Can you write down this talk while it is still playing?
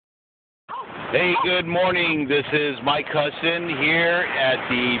Hey, good morning. This is Mike Husson here at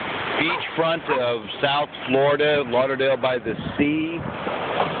the beachfront of South Florida, Lauderdale by the Sea.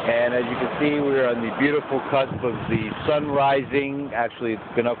 And as you can see, we're on the beautiful cusp of the sun rising. Actually,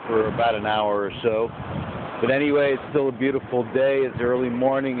 it's been up for about an hour or so. But anyway, it's still a beautiful day. It's early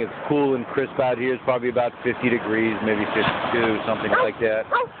morning. It's cool and crisp out here. It's probably about 50 degrees, maybe 52, something like that.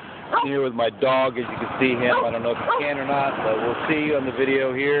 I'm here with my dog. As you can see him, I don't know if you can or not, but we'll see on the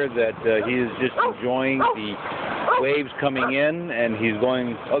video here that he is just enjoying the waves coming in, and he's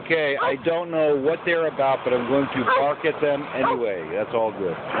going, okay, I don't know what they're about, but I'm going to bark at them anyway. That's all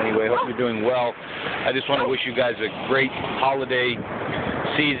good. Anyway, hope you're doing well. I just want to wish you guys a great holiday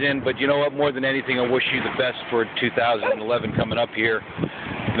season, but you know what, more than anything, I wish you the best for 2011 coming up here.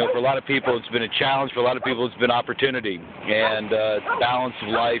 You know, for a lot of people, it's been a challenge. For a lot of people, it's been opportunity. And it's the balance of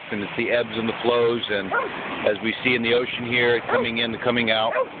life, and it's the ebbs and the flows. And as we see in the ocean here, coming in, coming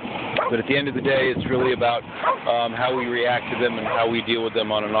out. But at the end of the day, it's really about how we react to them and how we deal with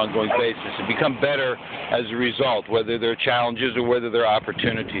them on an ongoing basis and become better as a result, whether they're challenges or whether they're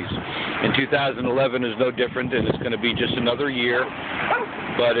opportunities. And 2011 is no different, and it's going to be just another year.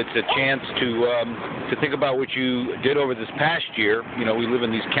 But it's a chance to think about what you did over this past year. You know, we live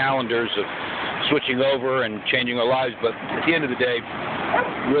in these calendars of switching over and changing our lives, but at the end of the day,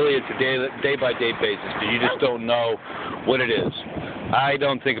 really it's a day-by-day basis because you just don't know what it is. I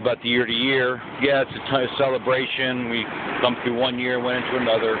don't think about the year to year. Yeah, it's a time of celebration. We come through one year, went into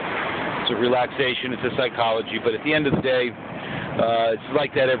another. It's a relaxation. It's a psychology. But at the end of the day, it's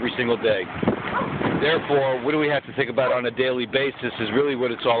like that every single day. Therefore, what do we have to think about on a daily basis is really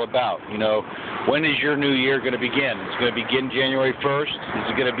what it's all about. You know, when is your new year going to begin? It's going to begin January 1st. Is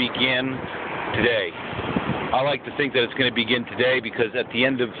it going to begin today? I like to think that it's going to begin today because at the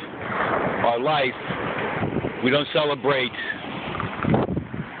end of our life, we don't celebrate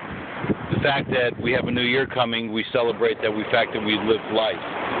the fact that we have a new year coming. We celebrate the fact that we live life.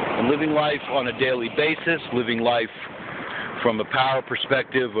 And living life on a daily basis, living life from a power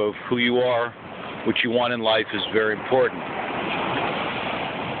perspective of who you are, what you want in life is very important.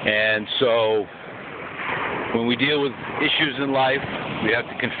 And so when we deal with issues in life, we have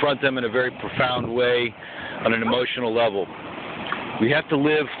to confront them in a very profound way on an emotional level. We have to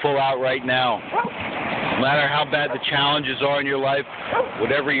live full out right now. No matter how bad the challenges are in your life,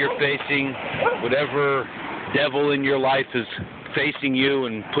 whatever you're facing, whatever devil in your life is facing you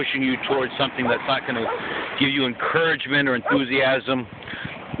and pushing you towards something that's not going to give you encouragement or enthusiasm,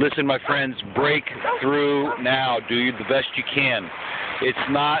 listen, my friends, break through now. Do the best you can. It's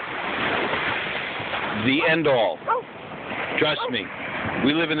not the end all. Trust me.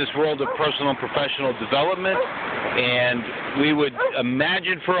 We live in this world of personal and professional development, and we would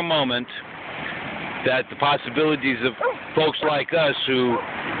imagine for a moment that the possibilities of folks like us who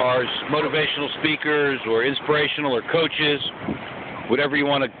are motivational speakers or inspirational or coaches, whatever you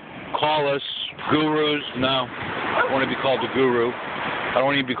want to call us, gurus, no, I don't want to be called a guru. I don't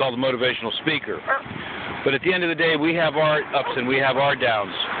want to be called a motivational speaker. But at the end of the day, we have our ups and we have our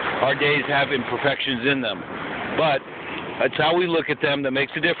downs. Our days have imperfections in them. But it's how we look at them that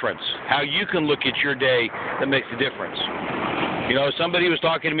makes a difference. How you can look at your day that makes a difference. You know, somebody was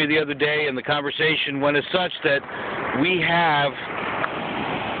talking to me the other day, and the conversation went as such that we have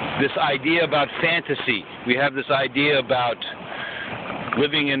this idea about fantasy. We have this idea about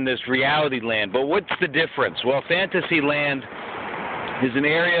living in this reality land. But what's the difference? Well, fantasy land is an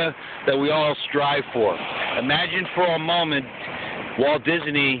area that we all strive for. Imagine for a moment Walt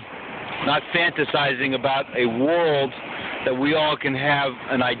Disney not fantasizing about a world that we all can have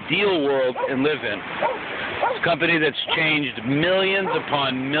an ideal world and live in. It's a company that's changed millions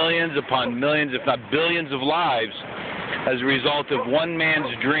upon millions upon millions, if not billions of lives as a result of one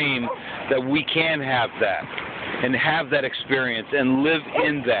man's dream that we can have that and have that experience and live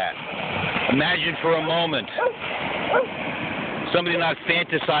in that. Imagine for a moment somebody not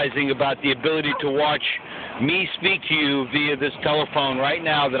fantasizing about the ability to watch me speak to you via this telephone right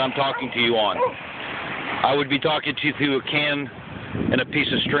now that I'm talking to you on. I would be talking to you through a can and a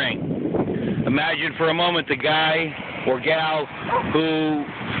piece of string. Imagine for a moment the guy or gal who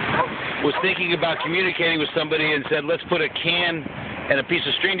was thinking about communicating with somebody and said, let's put a can and a piece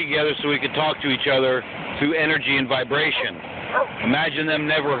of string together so we could talk to each other through energy and vibration. Imagine them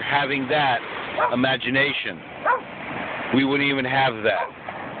never having that imagination. We wouldn't even have that.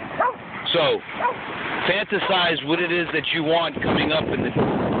 So, fantasize what it is that you want coming up in the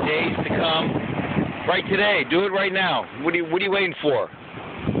days to come. Right today. Do it right now. What are you waiting for?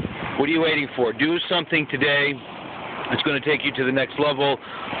 What are you waiting for? Do something today that's going to take you to the next level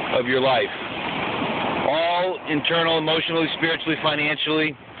of your life. All internal, emotionally, spiritually,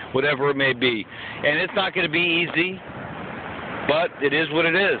 financially, whatever it may be. And it's not going to be easy, but it is what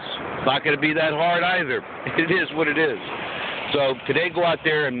it is. It's not going to be that hard either. It is what it is. So today, go out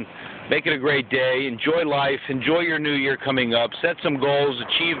there and make it a great day. Enjoy life. Enjoy your new year coming up. Set some goals.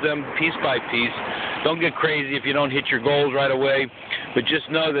 Achieve them piece by piece. Don't get crazy if you don't hit your goals right away, but just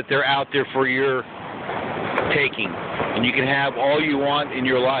know that they're out there for your taking, and you can have all you want in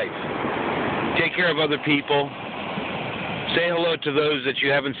your life. Take care of other people. Say hello to those that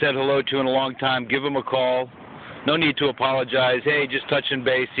you haven't said hello to in a long time. Give them a call. No need to apologize. Hey, just touching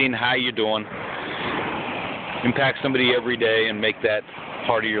base, seeing how you're doing. Impact somebody every day and make that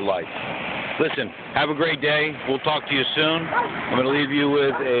part of your life. Listen, have a great day. We'll talk to you soon. I'm going to leave you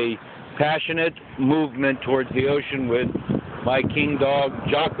with a passionate movement towards the ocean with my king dog,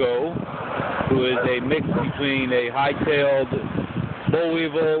 Jocko, who is a mix between a high-tailed bull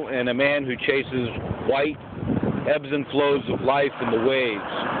weevil and a man who chases white ebbs and flows of life in the waves.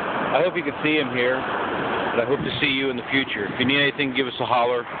 I hope you can see him here, but I hope to see you in the future. If you need anything, give us a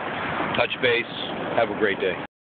holler, touch base. Have a great day.